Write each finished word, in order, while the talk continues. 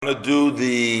to do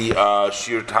the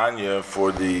Shir Tanya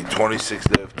for the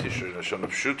 26th day of Tishrei Nashon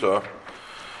of Shuta,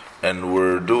 and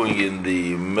we're doing in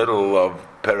the middle of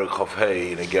Perek Chof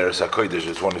Hei in Igeres HaKodesh,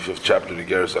 the 25th chapter of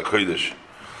Igeres HaKodesh.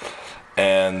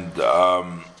 And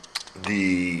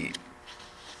the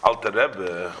Alter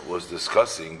Rebbe was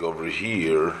discussing over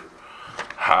here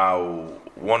how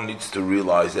one needs to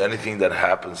realize anything that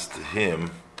happens to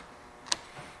him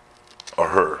or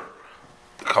her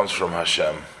comes from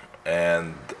Hashem.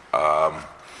 And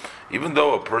even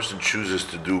though a person chooses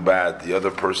to do bad, the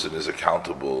other person is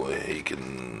accountable. He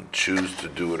can choose to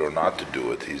do it or not to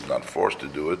do it. He's not forced to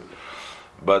do it.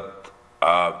 But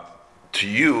to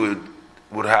you, it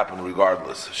would happen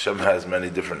regardless. Hashem has many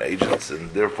different agents, and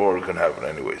therefore it can happen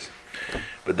anyways.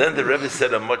 But then the Rebbe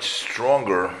said a much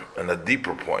stronger and a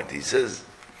deeper point. He says,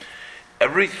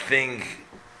 everything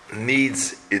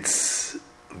needs its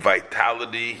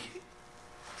vitality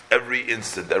every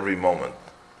instant, every moment.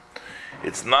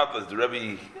 It's not that the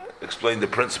Rebbe explained the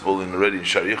principle in already in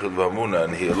Sharichut V'Hamuna,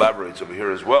 and he elaborates over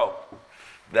here as well,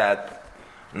 that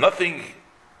nothing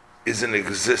is in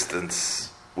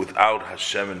existence without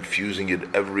Hashem infusing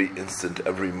it every instant,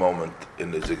 every moment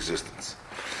in its existence.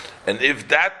 And if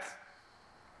that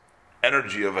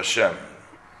energy of Hashem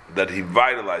that He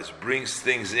vitalized brings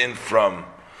things in from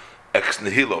ex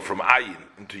nihilo, from ayin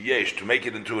into yesh, to make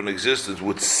it into an existence,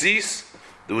 would cease,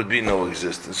 there would be no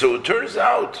existence. So it turns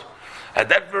out, at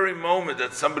that very moment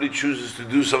that somebody chooses to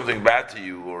do something bad to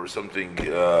you or something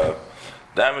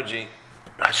damaging,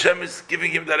 Hashem is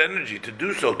giving him that energy to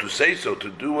do so, to say so, to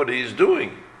do what he's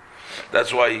doing.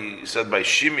 That's why he said by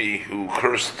Shimi, who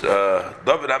cursed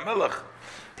David HaMelech,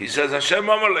 he says, Hashem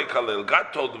Amar Lekalel,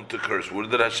 God told him to curse. What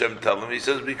did Hashem tell him? He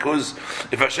says, because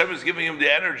if Hashem is giving him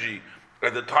the energy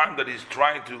at the time that he's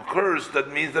trying to curse,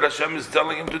 that means that Hashem is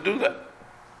telling him to do that.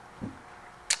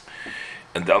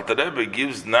 And the Alter Rebbe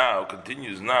continues now,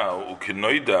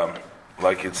 Ukinoida,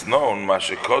 like it's known,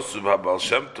 Mashekosuv HaBaal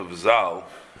Shem Tov Zal,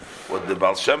 what the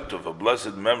Baal Shem Tov, a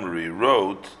blessed memory,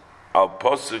 wrote, Al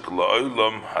Posik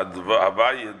La'olam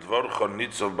Havaya Dvorcha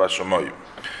Nitzov Bashamoyim.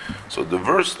 So the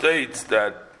verse states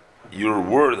that your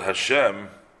word, Hashem,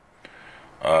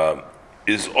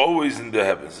 is always in the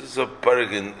heavens. This is a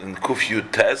parak in Kuf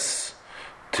Yud Tes,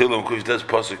 Tilum Kuf Yud Tes,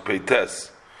 Posik Pei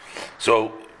Tes.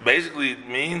 So basically it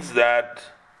means that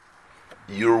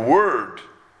your word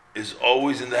is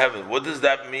always in the heavens. What does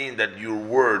that mean, that your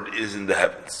word is in the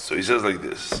heavens? So he says like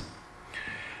this,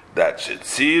 that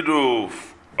Shetziru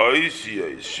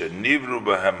Oisiyos Shenivru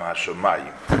Bahem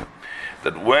Hashamayim,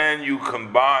 that when you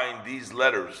combine these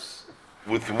letters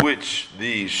with which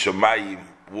the Shamayim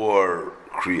were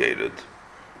created,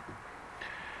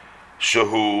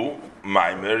 Shahu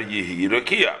Maimer Yehi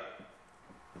Rakia.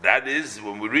 That is,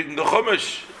 when we read in the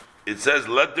Chumash, it says,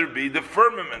 let there be the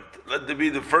firmament. Let there be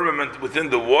the firmament within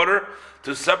the water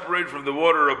to separate from the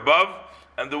water above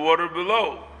and the water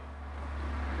below.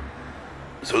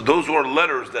 So those were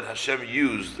letters that Hashem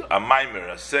used, a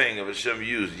maimer, a saying of Hashem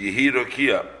used, Yehi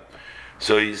Rakia.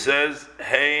 So he says,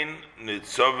 Hein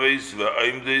nitzoves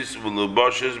ve'oimdes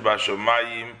v'luboshes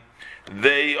b'shamayim.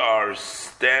 They are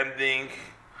standing,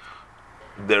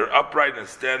 they're upright and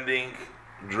standing,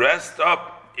 dressed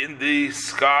up in the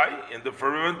sky, in the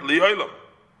firmament, li'olam.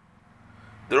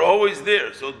 They're always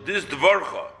there. So this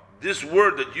dvarcha, this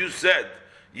word that you said,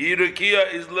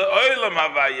 Yirakia, is li'olam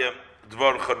havaya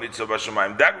dvarcha nitzah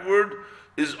b'shamayim. That word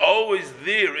is always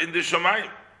there in the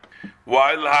shamayim.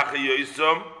 While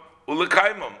hachayoisam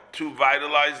ulekaimam, to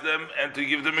vitalize them and to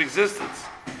give them existence.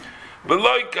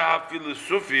 Beloy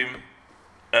kahafilosufim,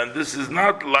 and this is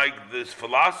not like these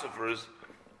philosophers,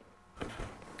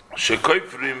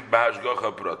 shekoifrim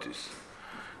b'hashgacha pratis.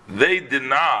 They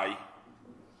deny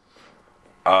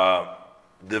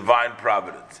divine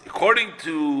providence. According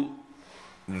to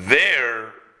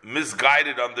their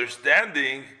misguided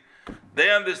understanding,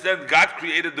 they understand God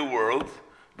created the world,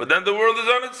 but then the world is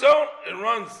on its own, it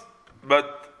runs.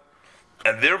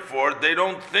 And therefore, they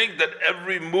don't think that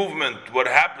every movement, what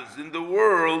happens in the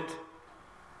world,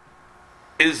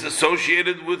 is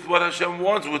associated with what Hashem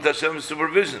wants, with Hashem's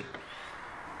supervision.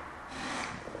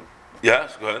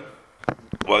 Yes, go ahead.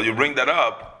 While you bring that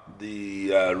up,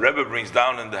 the Rebbe brings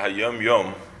down in the Hayom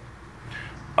Yom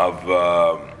of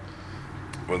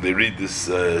when they read this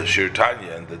Shir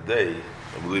Tanya and the day,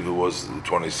 I believe it was the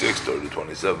 26th or the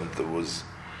 27th, it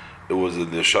was in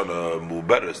the Shana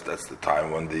Muberes, that's the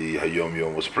time when the Hayom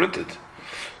Yom was printed.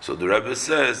 So the Rebbe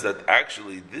says that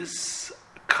actually this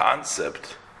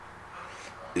concept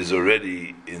is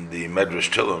already in the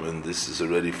Medrash Tilum, and this is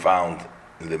already found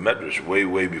in the Medrash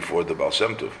way before the Baal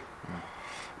Shem Tov.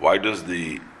 Why does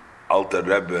the Alter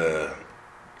Rebbe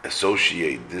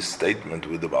associate this statement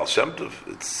with the Baal Shem Tov.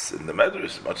 It's in the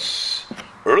Medrash much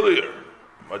earlier,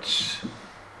 much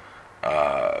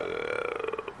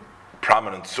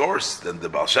prominent source than the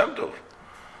Baal Shem Tov.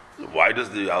 Why does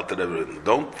the Alter Rebbe?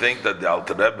 Don't think that the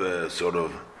Alter Rebbe sort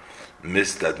of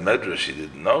missed that Medrash. He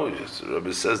didn't know. The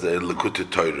Rebbe says that in Likutei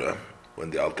Torah, when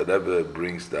the Alter Rebbe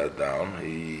brings that down,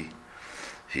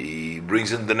 he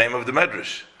brings in the name of the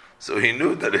Medrash. So he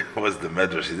knew that it was the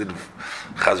Medrash. He didn't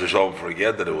Chas v'Shalom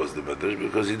forget that it was the Medrash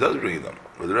because he does bring it down.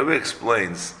 But the Rebbe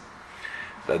explains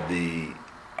that the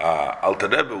Alter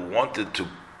Rebbe wanted to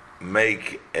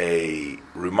make a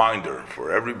reminder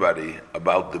for everybody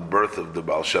about the birth of the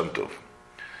Baal Shem Tov,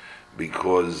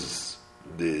 because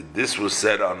this was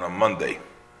said on a Monday.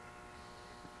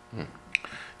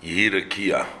 Yehira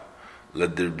Kia,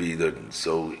 let there be there.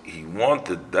 So he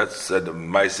wanted, that said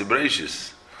Ma'aseh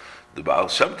Bereishis. The Baal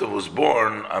Shem Tov was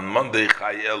born on Monday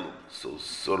Chai Elul, so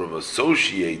sort of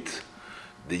associate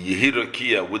the Yehira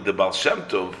Kia with the Baal Shem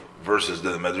Tov versus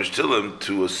the Medrash Tehillim,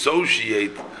 to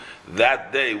associate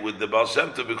that day with the Baal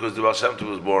Shem Tov, because the Baal Shem Tov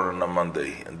was born on a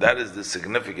Monday, and that is the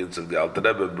significance of the Alter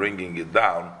Rebbe bringing it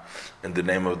down in the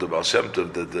name of the Baal Shem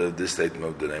Tov, this statement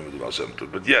of the name of the Baal Shem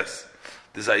Tov. But yes,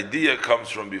 this idea comes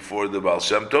from before the Baal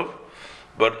Shem Tov,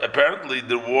 but apparently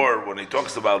the war, when he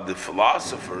talks about the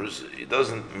philosophers, he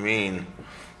doesn't mean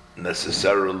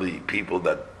necessarily people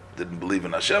that didn't believe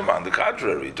in Hashem. On the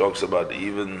contrary, he talks about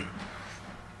even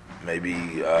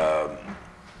maybe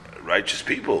righteous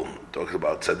people, talks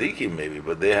about tzaddikim maybe,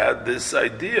 but they had this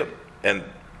idea.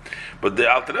 But the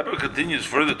Alter Rebbe continues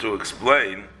further to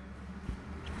explain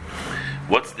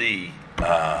what's the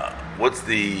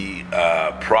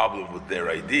problem with their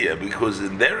idea, because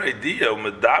in their idea,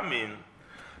 umedamin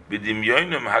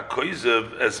b'dimyonim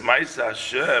hakoizev es ma'aseh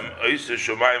Hashem oiseh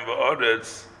shomayim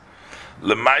va'oretz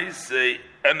lemaiseh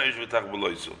enosh v'tach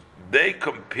b'loiso. They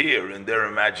compare in their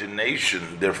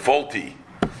imagination, their faulty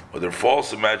or their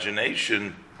false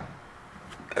imagination,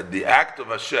 at the act of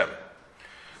Hashem,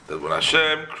 that when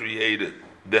Hashem created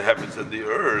the heavens and the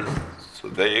earth, so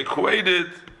they equate it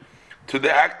to the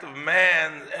act of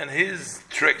man and his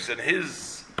tricks and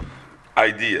his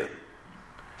idea.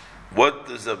 What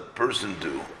does a person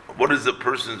do? What is a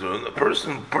person doing? A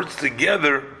person puts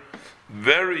together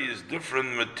various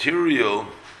different material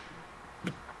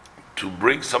to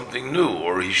bring something new,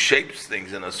 or he shapes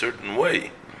things in a certain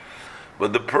way.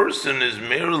 But the person is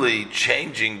merely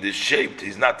changing the shape.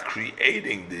 He's not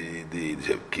creating the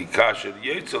kikasher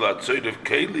yetzel atzoid of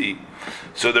keli.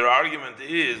 So their argument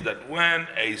is that when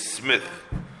a smith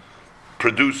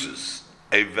produces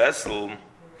a vessel,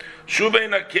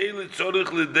 shubein hakeli tzorich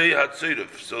lidei hatzoid,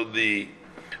 so the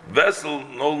vessel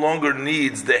no longer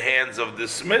needs the hands of the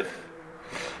smith.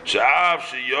 Sha'av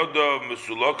sheyodav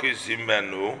mesulokis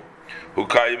imenu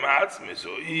hukayim atzmi.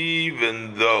 So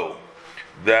even though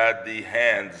that the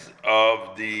hands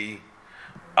of the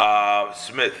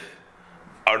smith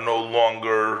are no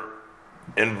longer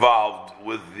involved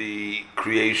with the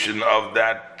creation of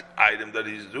that item that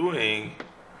he's doing,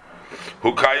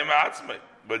 hukayim atzmi,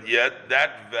 but yet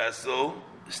that vessel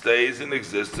stays in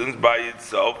existence by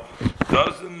itself,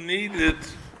 doesn't need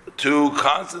it to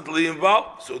constantly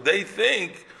involve. So they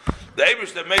think the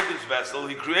Eibush that made this vessel,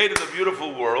 he created a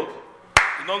beautiful world,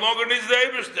 he no longer needs the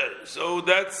Eibush. So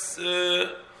that's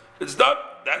it's done.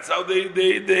 That's how they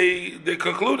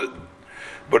concluded.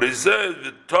 But it says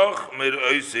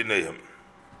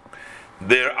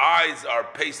their eyes are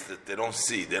pasted. They don't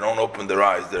see. They don't open their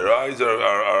eyes. Their eyes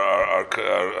are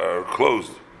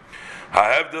closed.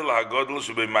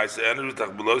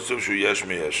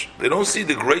 They don't see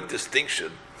the great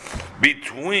distinction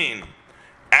between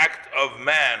act of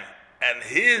man and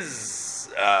his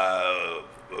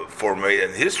formation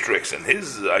and his tricks and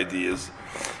his ideas.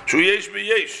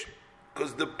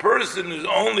 Because the person is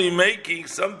only making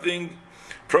something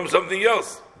from something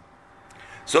else.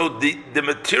 So the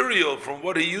material from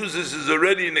what he uses is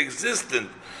already in existence.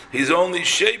 He's only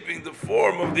shaping the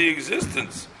form of the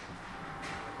existence.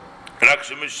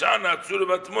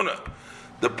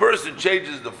 The person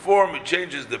changes the form, he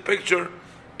changes the picture,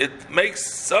 it makes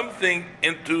something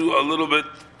into a little bit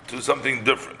to something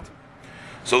different.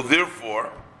 So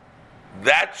therefore,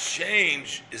 that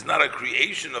change is not a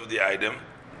creation of the item.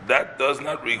 That does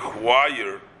not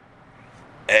require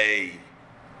a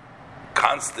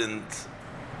constant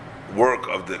work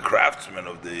of the craftsman,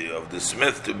 of the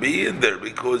smith to be in there,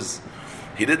 because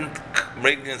he didn't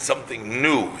bring in something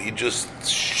new. He just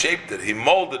shaped it. He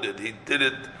molded it. He did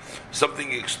it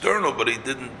something external, but he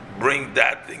didn't bring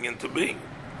that thing into being.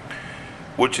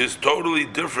 which is totally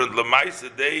different. Lamaisa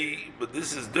but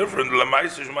this is different.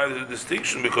 Lamaisa Shemaim is a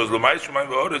distinction because Lamaisa Shemaim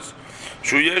v'Oretz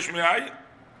Shuyesh Me'ayin.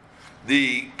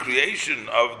 The creation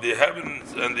of the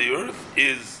heavens and the earth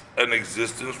is an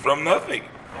existence from nothing.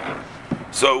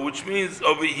 So, which means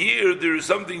over here there is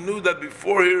something new that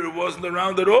before here it wasn't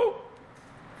around at all.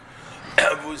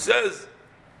 Who says,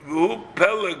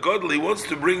 Pella Godly wants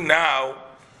to bring now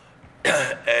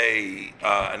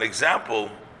an example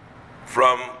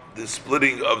from the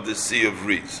splitting of the Sea of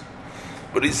Reeds.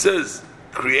 But he says,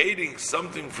 creating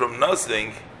something from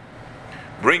nothing,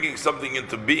 bringing something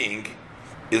into being,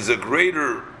 is a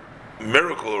greater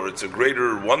miracle, or it's a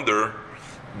greater wonder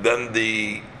than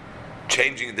the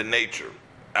changing the nature.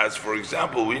 As for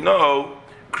example, we know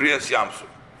Kriyas Yamsuf.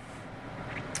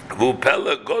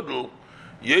 V'upela Godel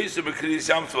Yosef Kriyas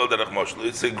Yamsuf al derech moshel.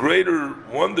 It's a greater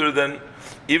wonder than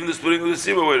even the splitting of the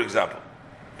sea, for example.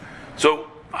 So,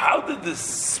 how did the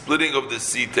splitting of the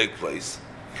sea take place?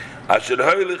 Asher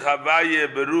hoylich havaye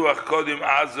beruach kodim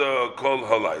aza kol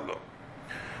halaylo.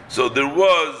 So there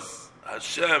was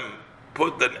Hashem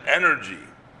put an energy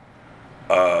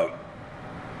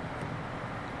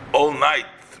all night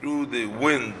through the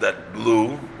wind that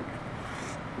blew,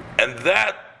 and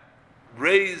that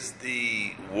raised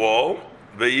the wall,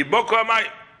 ve'yiboku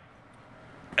hamayim,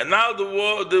 and now the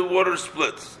water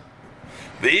splits.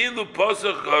 Ve'ilu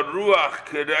posach haruach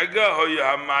kerega hoya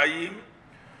hamayim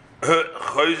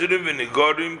choyzrim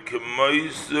v'nigorim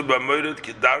kemois b'moiret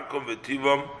kedarkom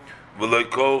v'tivom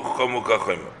v'loikol chomuk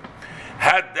ha'choyim.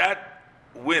 Had that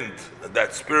wind,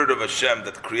 that spirit of Hashem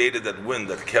that created that wind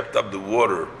that kept up the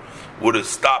water, would have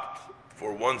stopped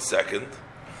for 1 second,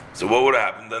 so what would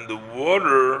have happened? Then the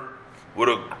water would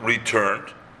have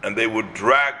returned, and they would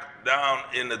drag down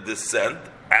in a descent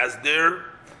as their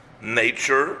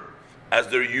nature, as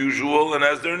their usual, and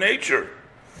as their nature.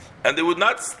 And they would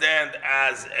not stand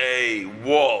as a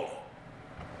wall.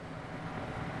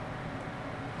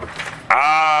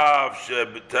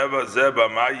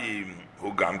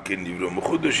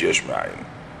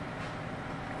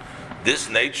 This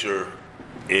nature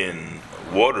in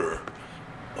water,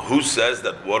 who says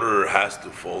that water has to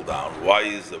fall down? Why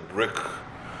is a brick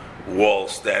wall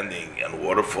standing and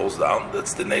water falls down?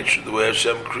 That's the nature, the way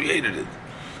Hashem created it.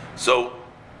 So,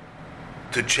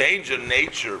 to change a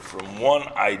nature from one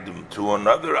item to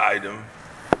another item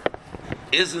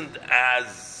isn't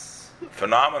as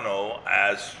phenomenal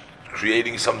as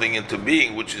creating something into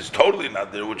being which is totally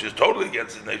not there, which is totally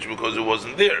against its nature because it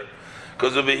wasn't there.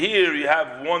 Because over here you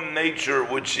have one nature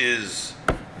which is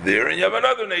there, and you have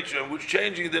another nature which is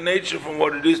changing the nature from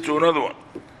what it is to another one.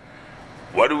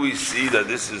 Why do we see that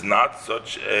this is not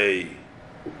such a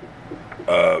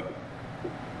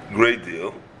great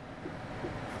deal?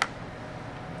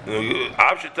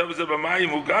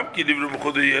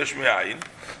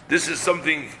 This is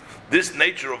something, this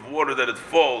nature of water that it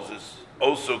falls is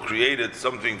also created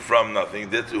something from nothing.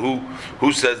 That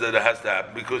who says that it has to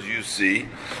happen? Because you see,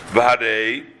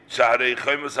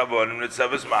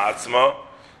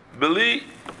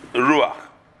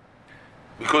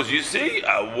 because you see,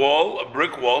 a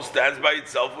brick wall stands by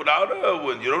itself without a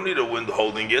wind. You don't need a wind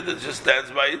holding it; it just stands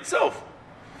by itself.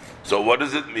 So what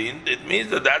does it mean? It means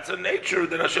that that's a nature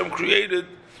that Hashem created.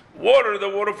 Water, the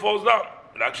water falls down.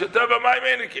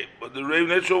 But the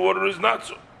natural water is not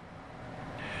so.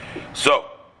 So,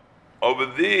 over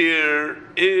there,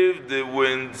 if the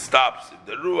wind stops, if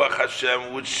the Ruach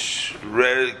Hashem, which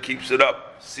keeps it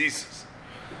up, ceases,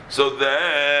 so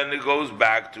then it goes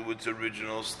back to its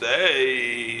original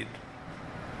state.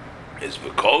 It's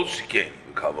V'kol Shikein,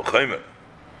 V'kal V'chaymer.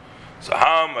 So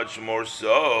how much more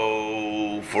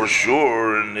so, for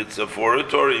sure, and it's a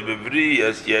foratory,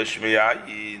 B'vriyas Yesh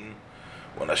Me'ayin,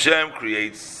 when Hashem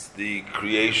creates the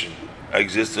creation,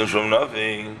 existence from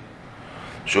nothing,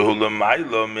 this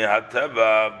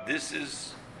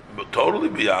is totally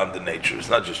beyond the nature. It's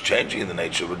not just changing the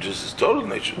nature, but just its total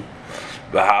nature.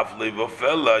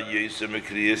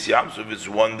 It's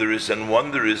wondrous and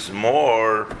wondrous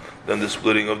more than the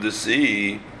splitting of the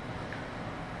sea.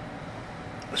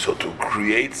 So to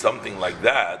create something like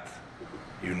that,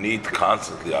 you need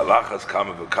constantly alachas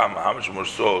kama v'kama. How much more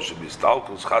so should be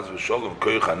stalkus chaz v'sholom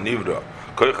koich hanivra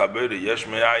koich habeira yesh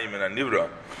me'ayim and hanivra.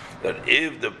 That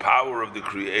if the power of the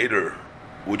Creator,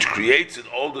 which creates it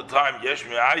all the time, yesh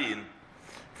me'ayin,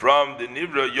 from the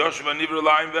nivra, yoshva nivra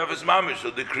la'im v'efes mamish, so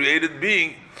the created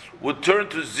being would turn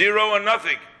to zero and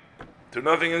nothing, to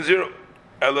nothing and zero.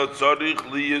 Elo tzorich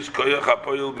liyis koyach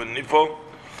hapoyel benifo.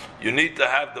 You need to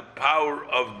have the power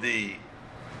of the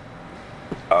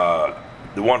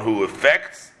one who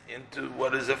affects into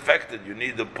what is affected. You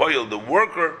need the poyel, the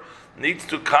worker needs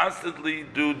to constantly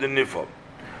do the nifo.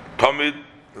 Tamid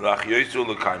lachyosu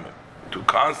l'kaimim, to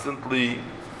constantly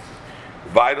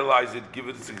vitalize it, give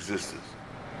it its existence.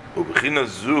 Ubechina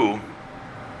zu.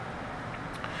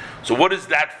 So what is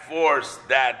that force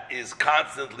that is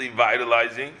constantly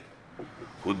vitalizing?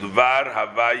 Hudvar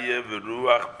havaye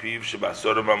v'ruach piv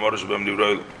shebasorim amoros b'em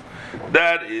nivroilim.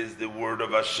 That is the word of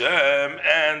Hashem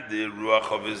and the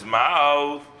ruach of His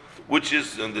mouth, which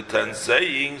is in the 10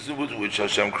 sayings with which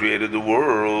Hashem created the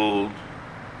world.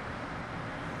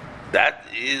 That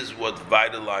is what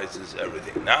vitalizes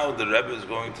everything. Now the Rebbe is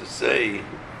going to say,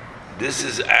 this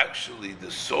is actually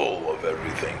the soul of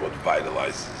everything, what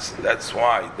vitalizes. That's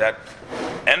why that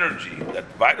energy that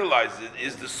vitalizes it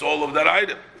is the soul of that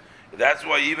item. That's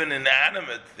why even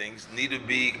inanimate things need to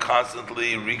be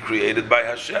constantly recreated by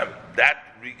Hashem. That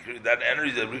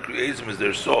energy that recreates them is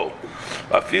their soul.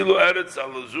 Afilu eretz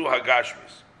alazu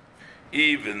hagashmis.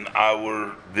 Even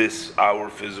our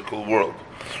physical world.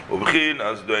 And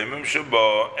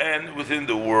within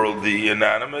the world, the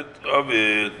inanimate of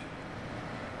it.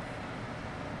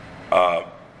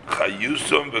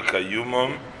 Chayusum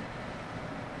v'kayumum.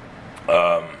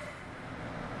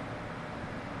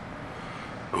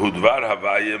 Hudvar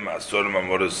havayim asorim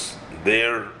amoros.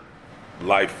 Their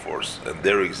life force and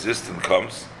their existence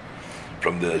comes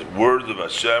from the words of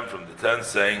Hashem, from the 10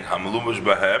 saying Hamlumash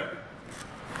Bahem,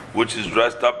 which is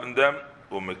dressed up in them,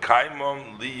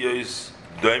 Umekaimom liyos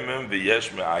doimim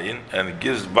v'yesh me'ayin, and it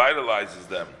vitalizes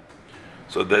them,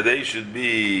 so that they should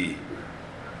be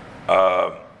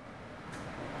doimim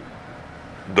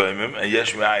and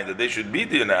yesh me'ayin, that they should be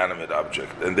the inanimate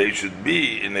object, and they should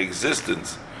be in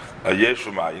existence, a yesh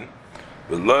me'ayin,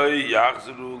 v'loi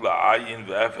yachzeru la'ayin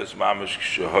v'efes mamash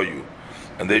kshehoyu,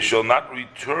 and they shall not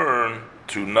return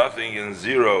to nothing and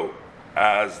zero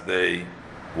as they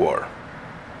were.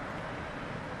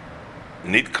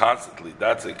 Need constantly.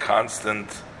 That's a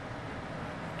constant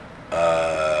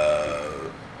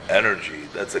energy.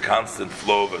 That's a constant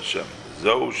flow of Hashem.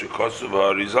 Zohu shekosuv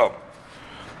ha'arizal.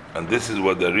 And this is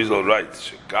what the Arizal writes.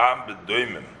 Shekam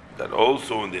b'doimim. That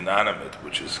also in the inanimate,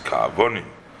 which is ka'avonim,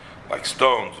 like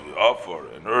stones, we offer,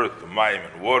 and earth, and mayim,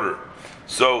 and water,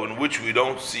 so in which we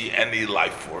don't see any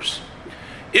life force.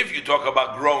 If you talk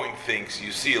about growing things,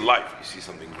 you see a life, you see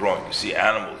something growing, you see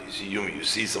animals, you see human, you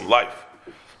see some life.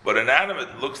 But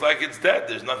inanimate looks like it's dead,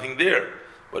 there's nothing there.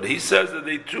 But he says that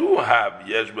they too have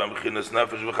yesh b'am chinas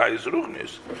nefesh v'chayis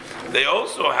ruchnis. They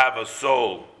also have a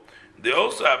soul, they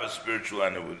also have a spiritual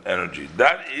energy.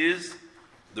 That is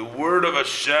the word of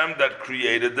Hashem that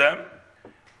created them,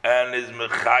 and is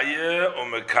mechaye or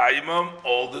mekayimam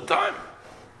all the time.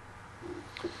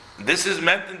 This is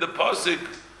meant in the pasuk,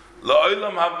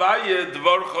 la'olam havaye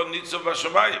dvarcha nitzav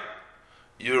hashamayim.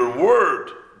 Your word,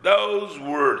 those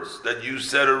words that you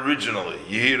said originally,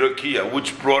 Yehirakia,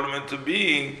 which brought them into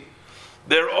being,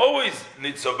 they're always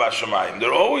nitzav hashamayim.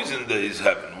 They're always in his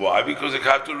heaven. Why? Because they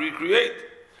have to recreate.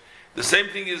 The same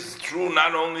thing is true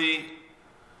not only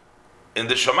in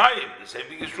the Shamayim, the same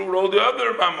thing is true with all the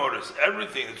other Mamoris.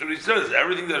 Everything, that's what he says,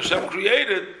 everything that Hashem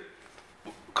created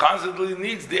constantly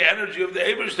needs the energy of the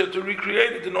Eibishter to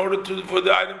recreate it in order for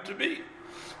the item to be.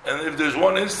 And if there's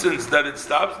one instance that it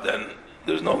stops, then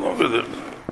there's no longer the